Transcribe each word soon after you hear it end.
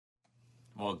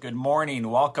Well, good morning.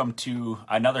 Welcome to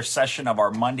another session of our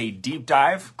Monday Deep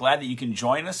Dive. Glad that you can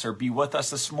join us or be with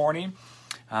us this morning.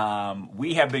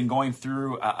 We have been going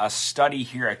through a study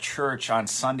here at church on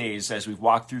Sundays as we've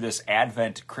walked through this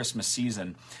Advent Christmas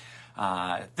season,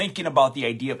 thinking about the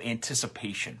idea of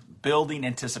anticipation, building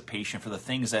anticipation for the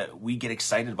things that we get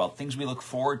excited about, things we look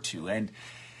forward to. And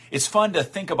it's fun to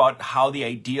think about how the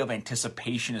idea of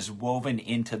anticipation is woven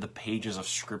into the pages of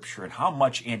Scripture and how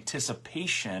much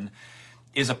anticipation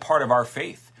is a part of our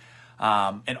faith.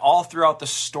 And all throughout the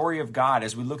story of God,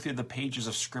 as we look through the pages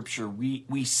of Scripture,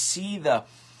 we see the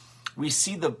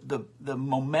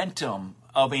momentum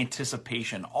of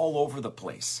anticipation all over the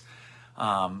place.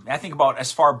 I think about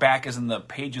as far back as in the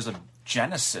pages of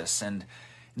Genesis and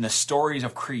in the stories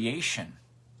of creation,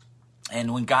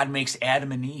 and when God makes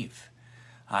Adam and Eve.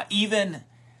 Even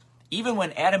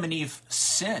when Adam and Eve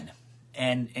sin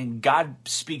and God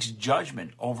speaks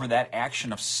judgment over that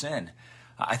action of sin.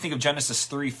 I think of Genesis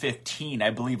 3:15,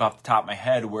 I believe off the top of my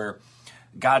head, where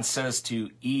God says to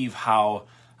Eve how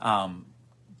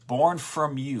born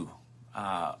from you,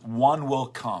 one will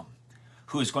come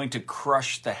who is going to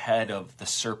crush the head of the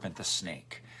serpent, the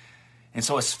snake. And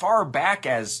so as far back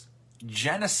as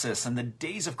Genesis and the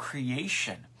days of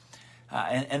creation,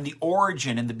 and the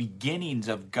origin and the beginnings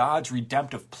of God's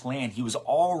redemptive plan, he was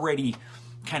already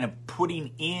kind of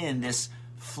putting in this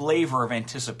flavor of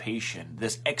anticipation,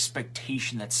 this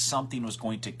expectation that something was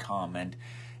going to come. And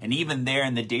even there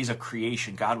in the days of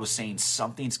creation, God was saying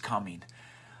something's coming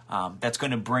that's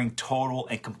going to bring total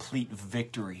and complete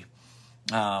victory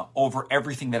over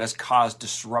everything that has caused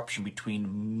disruption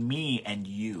between me and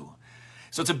you.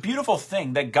 So it's a beautiful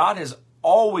thing that God has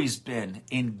always been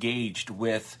engaged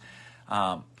with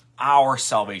our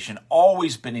salvation,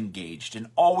 always been engaged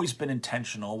and always been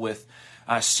intentional with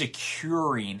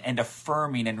securing and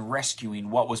affirming and rescuing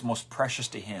what was most precious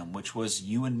to him, which was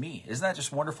you and me. Isn't that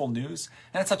just wonderful news?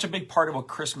 And it's such a big part of what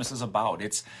Christmas is about.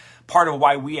 It's part of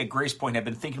why we at Grace Point have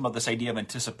been thinking about this idea of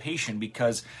anticipation,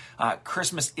 because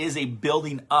Christmas is a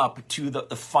building up to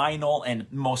the final and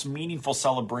most meaningful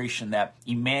celebration that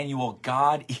Emmanuel,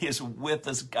 God is with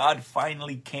us. God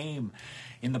finally came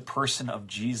in the person of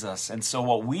Jesus. And so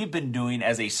what we've been doing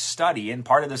as a study, and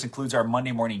part of this includes our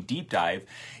Monday morning deep dive,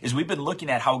 is we've been looking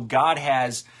at how God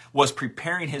was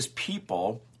preparing his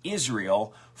people,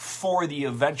 Israel, for the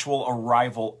eventual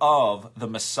arrival of the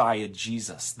Messiah,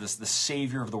 Jesus, the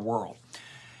Savior of the world.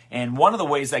 And one of the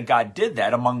ways that God did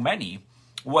that, among many,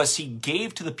 was he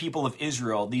gave to the people of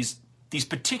Israel these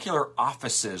particular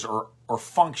offices or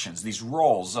functions, these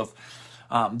roles of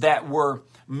that were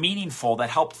meaningful, that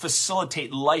helped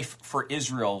facilitate life for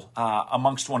Israel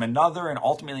amongst one another and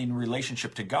ultimately in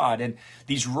relationship to God. And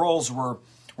these roles were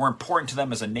important to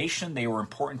them as a nation. They were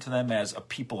important to them as a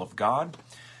people of God.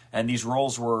 And these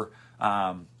roles are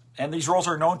known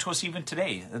to us even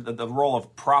today, the role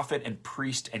of prophet and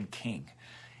priest and king.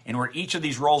 And where each of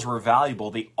these roles were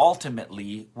valuable, they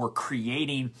ultimately were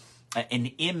creating an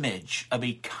image of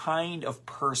a kind of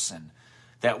person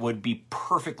that would be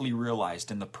perfectly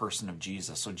realized in the person of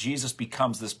Jesus. So Jesus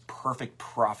becomes this perfect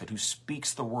prophet who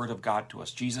speaks the word of God to us.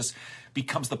 Jesus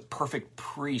becomes the perfect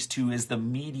priest who is the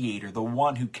mediator, the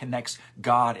one who connects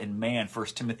God and man,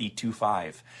 1 Timothy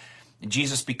 2:5. And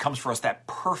Jesus becomes for us that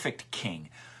perfect king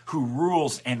who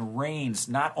rules and reigns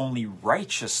not only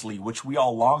righteously, which we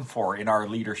all long for in our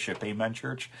leadership. Amen,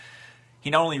 church?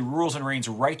 He not only rules and reigns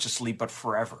righteously, but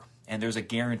forever. And there's a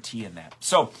guarantee in that.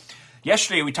 So,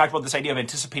 yesterday, we talked about this idea of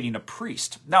anticipating a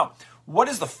priest. Now, what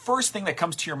is the first thing that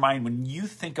comes to your mind when you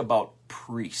think about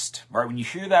priest? Right? When you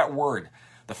hear that word,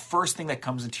 the first thing that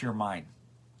comes into your mind.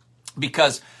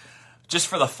 Because just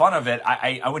for the fun of it,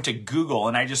 I went to Google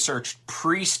and I just searched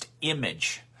priest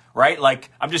image, right? Like,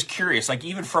 I'm just curious, like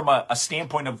even from a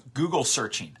standpoint of Google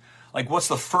searching, like what's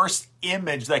the first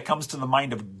image that comes to the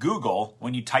mind of Google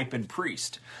when you type in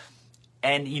priest?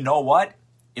 And you know what?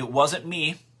 It wasn't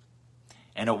me.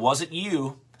 And it wasn't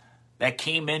you that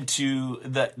came into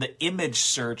the image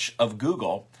search of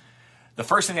Google. The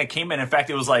first thing that came in fact,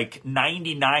 it was like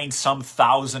 99 some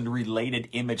thousand related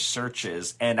image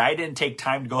searches. And I didn't take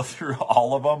time to go through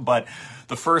all of them, but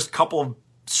the first couple of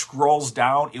scrolls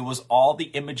down, it was all the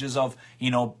images of,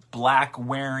 black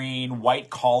wearing, white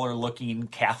collar looking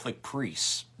Catholic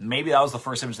priests. Maybe that was the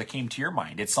first image that came to your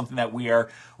mind. It's something that we are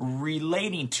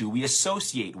relating to, we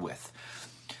associate with.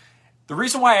 The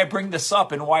reason why I bring this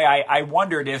up and why I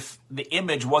wondered if the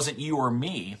image wasn't you or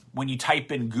me when you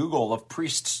type in Google of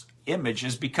priest's image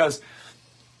is because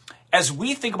as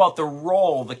we think about the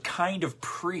role, the kind of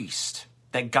priest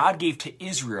that God gave to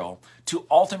Israel to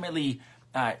ultimately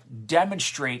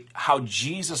demonstrate how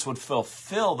Jesus would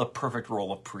fulfill the perfect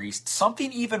role of priest,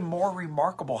 something even more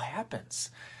remarkable happens.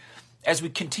 As we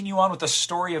continue on with the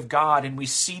story of God and we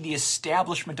see the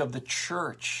establishment of the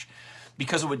church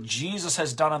because of what Jesus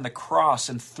has done on the cross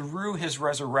and through his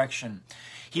resurrection,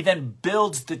 he then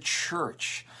builds the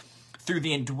church through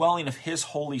the indwelling of his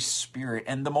Holy Spirit.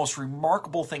 And the most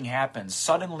remarkable thing happens.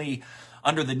 Suddenly,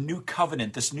 under the new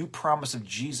covenant, this new promise of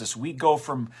Jesus, we go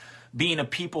from being a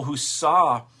people who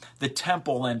saw the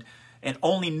temple and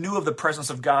only knew of the presence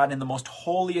of God in the most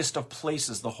holiest of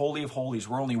places, the Holy of Holies,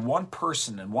 where only one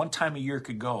person and one time a year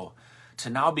could go, to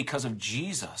now, because of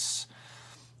Jesus,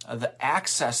 the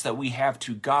access that we have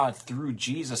to God through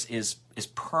Jesus is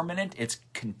permanent, it's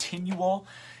continual,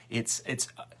 it's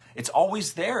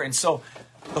always there. And so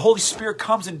the Holy Spirit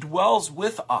comes and dwells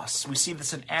with us. We see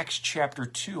this in Acts chapter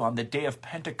 2 on the day of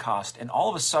Pentecost, and all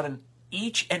of a sudden,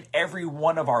 each and every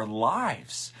one of our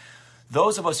lives,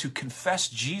 those of us who confess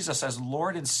Jesus as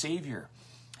Lord and Savior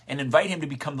and invite him to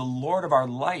become the Lord of our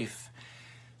life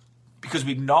because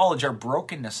we acknowledge our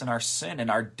brokenness and our sin and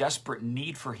our desperate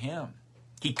need for him.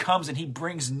 He comes and he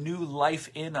brings new life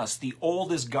in us. The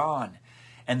old is gone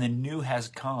and the new has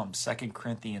come, 2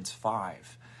 Corinthians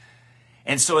 5.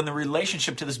 And so in the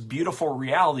relationship to this beautiful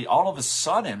reality, all of a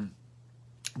sudden,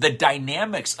 the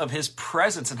dynamics of his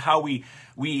presence and how we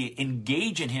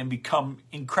engage in him become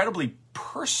incredibly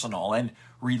personal and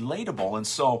relatable. And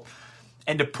so,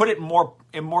 and to put it in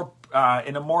a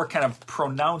more kind of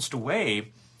pronounced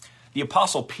way, the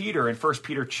Apostle Peter in 1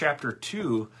 Peter chapter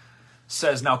 2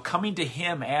 says, "Now coming to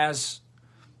him as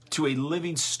to a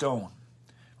living stone,"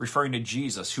 referring to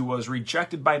Jesus, "who was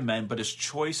rejected by men, but is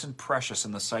choice and precious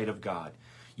in the sight of God.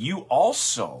 You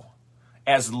also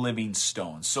as living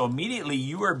stones." So immediately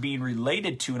you are being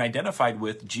related to and identified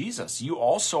with Jesus. You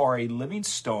also are a living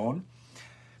stone,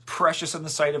 precious in the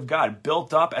sight of God,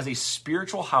 built up as a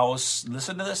spiritual house,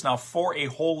 listen to this now, for a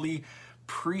holy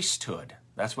priesthood.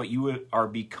 That's what you are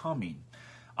becoming.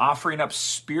 Offering up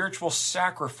spiritual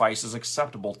sacrifices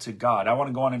acceptable to God. I want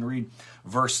to go on and read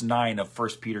verse 9 of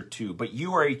 1 Peter 2. "But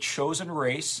you are a chosen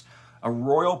race, a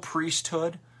royal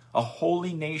priesthood, a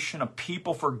holy nation, a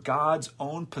people for God's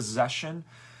own possession,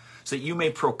 so that you may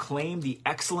proclaim the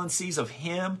excellencies of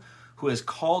him who has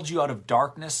called you out of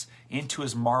darkness into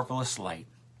his marvelous light."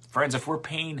 Friends, if we're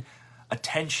paying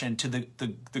attention to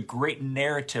the great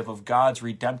narrative of God's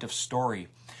redemptive story,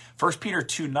 1 Peter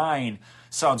 2:9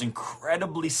 sounds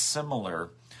incredibly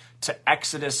similar to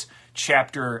Exodus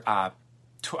chapter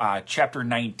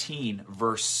 19,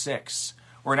 verse 6.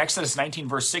 Where in Exodus 19,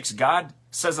 verse 6, God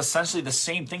says essentially the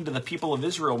same thing to the people of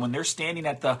Israel when they're standing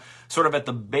at the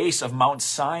base of Mount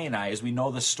Sinai. As we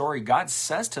know the story, God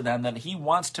says to them that he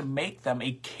wants to make them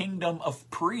a kingdom of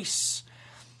priests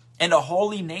and a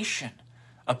holy nation,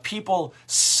 a people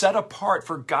set apart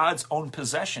for God's own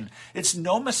possession. It's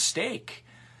no mistake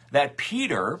that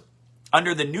Peter,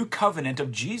 under the new covenant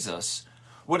of Jesus,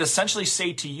 would essentially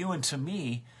say to you and to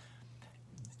me,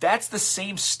 that's the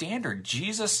same standard.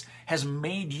 Jesus has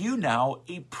made you now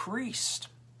a priest.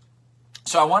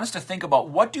 So I want us to think about,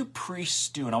 what do priests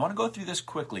do? And I want to go through this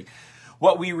quickly.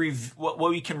 What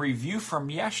we can review from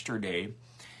yesterday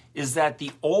is that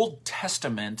the Old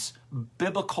Testament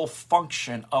biblical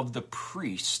function of the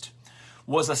priest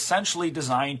was essentially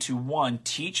designed to, one,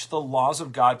 teach the laws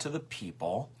of God to the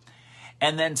people,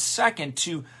 and then second,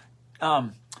 to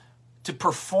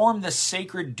perform the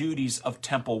sacred duties of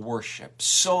temple worship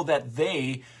so that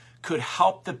they could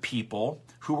help the people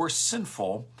who were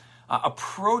sinful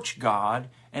approach God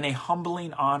in a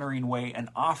humbling, honoring way and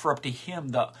offer up to him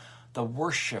the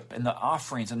worship and the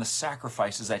offerings and the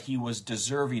sacrifices that he was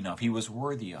deserving of, he was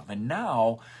worthy of. And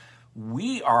now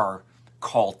we are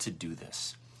called to do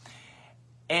this.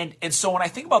 And so when I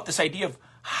think about this idea of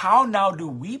how now do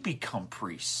we become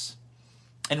priests,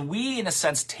 and we, in a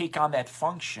sense, take on that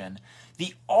function,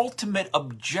 the ultimate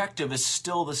objective is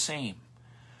still the same.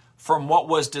 From what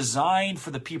was designed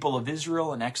for the people of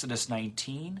Israel in Exodus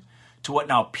 19 to what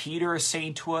now Peter is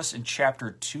saying to us in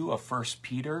chapter 2 of 1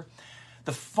 Peter,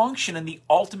 the function and the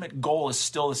ultimate goal is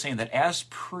still the same, that as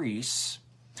priests,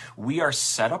 we are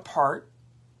set apart.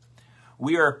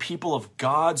 We are a people of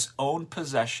God's own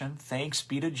possession, thanks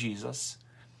be to Jesus,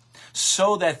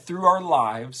 so that through our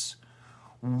lives,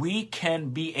 we can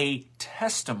be a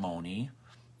testimony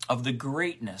of the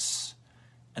greatness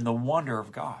and the wonder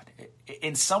of God.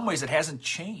 In some ways, it hasn't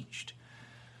changed.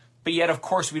 But yet, of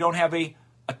course, we don't have a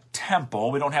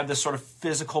temple. We don't have this sort of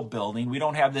physical building. We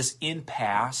don't have this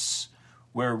impasse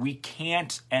where we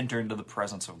can't enter into the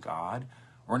presence of God.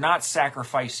 We're not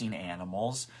sacrificing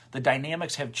animals. The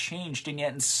dynamics have changed, and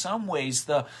yet in some ways,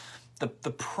 the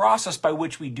the process by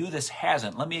which we do this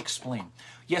hasn't. Let me explain.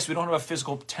 Yes, we don't have a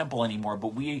physical temple anymore,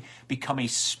 but we become a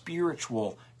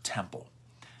spiritual temple.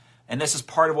 And this is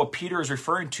part of what Peter is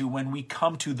referring to when we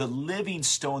come to the living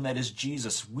stone that is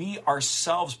Jesus. We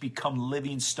ourselves become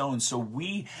living stones. So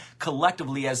we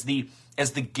collectively, as the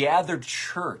gathered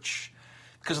church,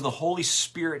 because of the Holy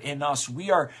Spirit in us,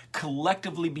 we are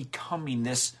collectively becoming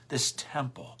this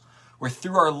temple, where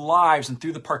through our lives and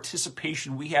through the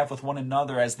participation we have with one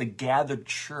another as the gathered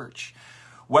church,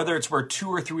 whether it's where 2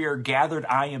 or 3 are gathered,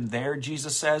 I am there,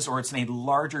 Jesus says, or it's in a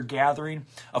larger gathering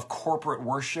of corporate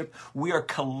worship, we are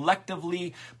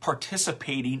collectively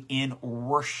participating in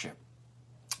worship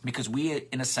because we,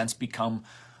 in a sense, become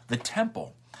the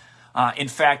temple. In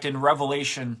fact, in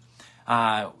Revelation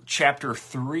chapter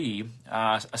 3,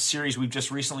 a series we've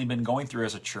just recently been going through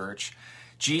as a church,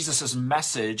 Jesus'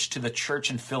 message to the church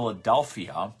in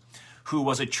Philadelphia, who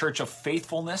was a church of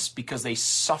faithfulness because they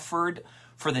suffered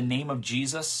for the name of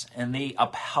Jesus and they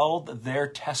upheld their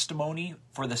testimony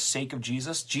for the sake of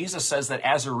Jesus. Jesus says that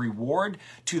as a reward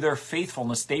to their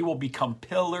faithfulness, they will become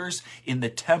pillars in the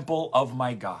temple of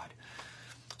my God.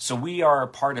 So we are a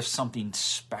part of something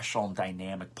special and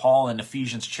dynamic. Paul in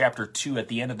Ephesians chapter 2, at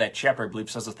the end of that chapter, I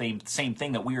believe, says the same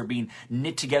thing, that we are being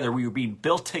knit together, we are being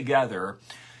built together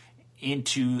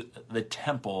into the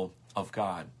temple of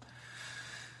God.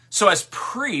 So as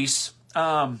priests,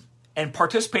 and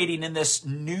participating in this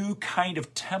new kind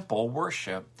of temple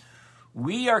worship,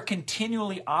 we are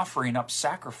continually offering up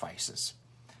sacrifices.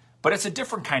 But it's a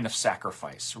different kind of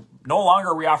sacrifice. No longer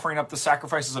are we offering up the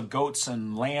sacrifices of goats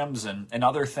and lambs and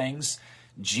other things.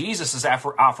 Jesus has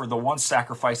offered the one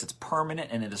sacrifice that's permanent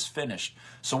and it is finished.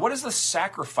 So what is the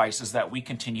sacrifices that we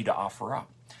continue to offer up?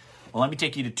 Well, let me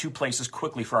take you to 2 places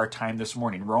quickly for our time this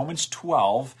morning. Romans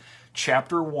 12,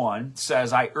 chapter 1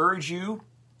 says, I urge you,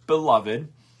 beloved,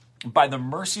 by the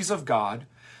mercies of God,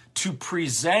 to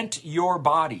present your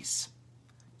bodies.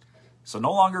 So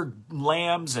no longer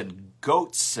lambs and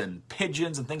goats and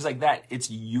pigeons and things like that.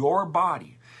 It's your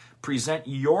body. Present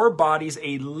your bodies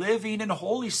a living and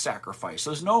holy sacrifice.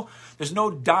 So there's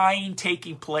no dying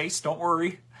taking place. Don't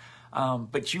worry.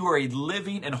 But you are a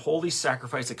living and holy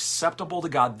sacrifice acceptable to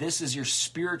God. This is your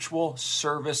spiritual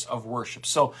service of worship.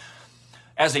 So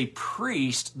as a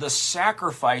priest, the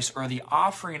sacrifice or the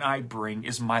offering I bring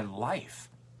is my life,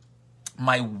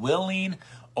 my willing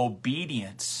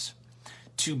obedience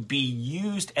to be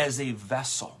used as a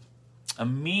vessel, a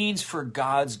means for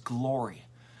God's glory,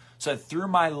 so that through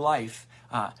my life,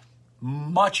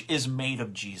 much is made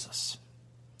of Jesus.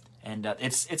 And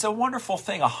it's a wonderful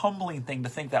thing, a humbling thing to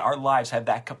think that our lives have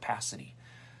that capacity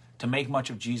to make much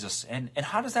of Jesus. And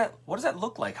what does that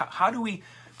look like? How do we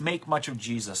make much of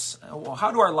Jesus? Well,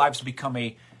 how do our lives become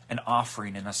an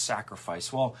offering and a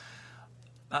sacrifice? Well,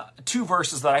 2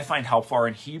 verses that I find helpful are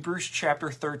in Hebrews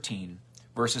chapter 13,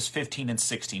 verses 15 and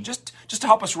 16. Just to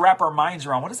help us wrap our minds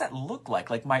around, what does that look like?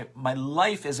 Like my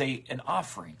life is an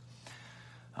offering.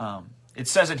 It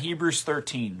says in Hebrews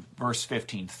 13, verse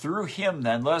 15, through him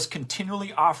then let us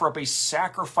continually offer up a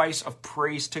sacrifice of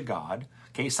praise to God.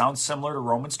 Okay, sounds similar to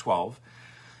Romans 12.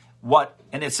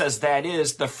 And it says that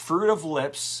is the fruit of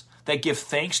lips that give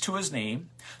thanks to his name.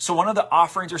 So one of the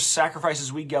offerings or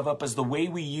sacrifices we give up is the way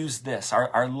we use this,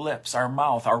 our lips, our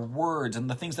mouth, our words, and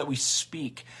the things that we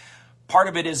speak. Part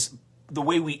of it is the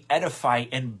way we edify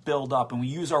and build up, and we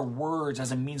use our words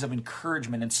as a means of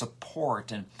encouragement and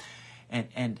support.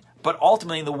 But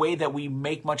ultimately, the way that we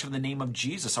make much of the name of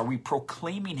Jesus, are we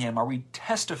proclaiming him? Are we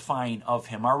testifying of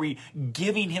him? Are we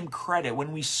giving him credit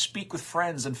when we speak with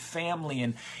friends and family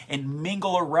and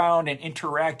mingle around and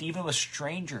interact even with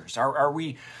strangers? Are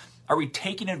we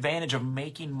taking advantage of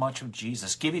making much of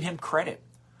Jesus, giving him credit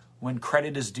when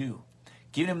credit is due,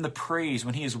 giving him the praise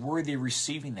when he is worthy of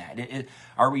receiving that?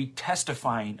 Are we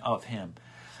testifying of him?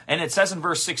 And it says in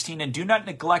verse 16, and do not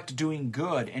neglect doing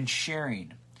good and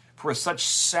sharing, for with such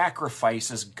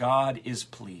sacrifices God is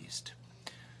pleased.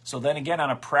 So then again, on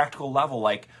a practical level,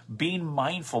 like being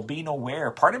mindful, being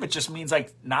aware, part of it just means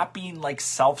like not being like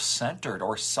self-centered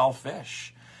or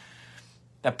selfish.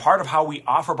 That part of how we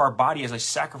offer up our body as a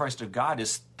sacrifice to God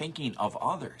is thinking of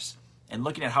others and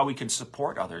looking at how we can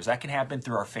support others. That can happen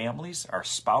through our families, our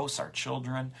spouse, our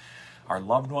children, our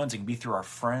loved ones. It can be through our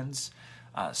friends.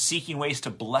 Seeking ways to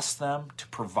bless them, to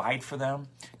provide for them,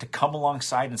 to come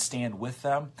alongside and stand with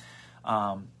them,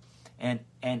 and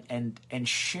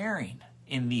sharing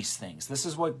in these things. This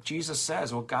is what Jesus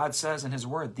says, what God says in his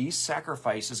word. These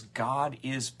sacrifices, God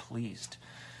is pleased.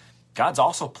 God's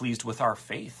also pleased with our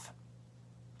faith.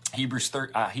 Hebrews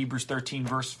 13,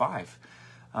 verse 5.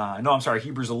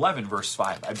 Hebrews 11, verse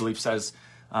 5, I believe says,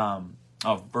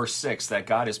 of verse 6 that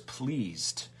God is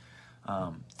pleased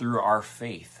through our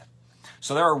faith.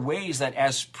 So there are ways that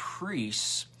as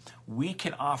priests, we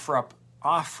can offer up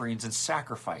offerings and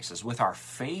sacrifices with our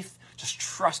faith, just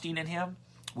trusting in Him,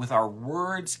 with our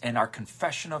words and our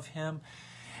confession of Him,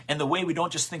 and the way we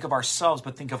don't just think of ourselves,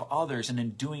 but think of others, and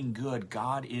in doing good,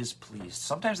 God is pleased.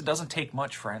 Sometimes it doesn't take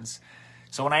much, friends.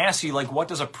 So when I ask you, like, what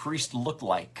does a priest look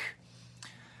like?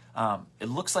 It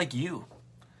looks like you.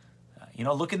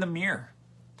 Look in the mirror.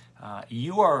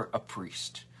 You are a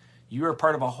priest. You are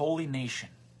part of a holy nation,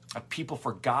 a people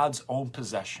for God's own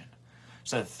possession.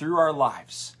 So that through our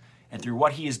lives and through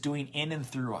what He is doing in and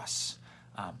through us,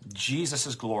 Jesus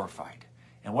is glorified.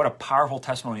 And what a powerful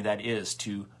testimony that is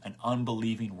to an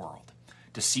unbelieving world,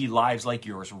 to see lives like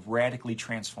yours radically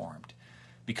transformed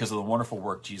because of the wonderful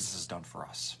work Jesus has done for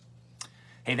us.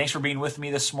 Hey, thanks for being with me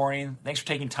this morning. Thanks for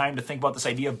taking time to think about this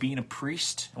idea of being a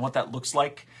priest and what that looks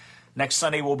like. Next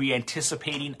Sunday, we'll be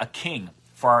anticipating a king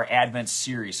for our Advent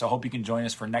series. So I hope you can join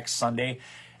us for next Sunday.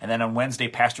 And then on Wednesday,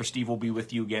 Pastor Steve will be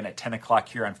with you again at 10 o'clock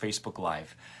here on Facebook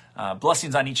Live.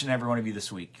 Blessings on each and every one of you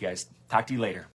this week, guys. Talk to you later.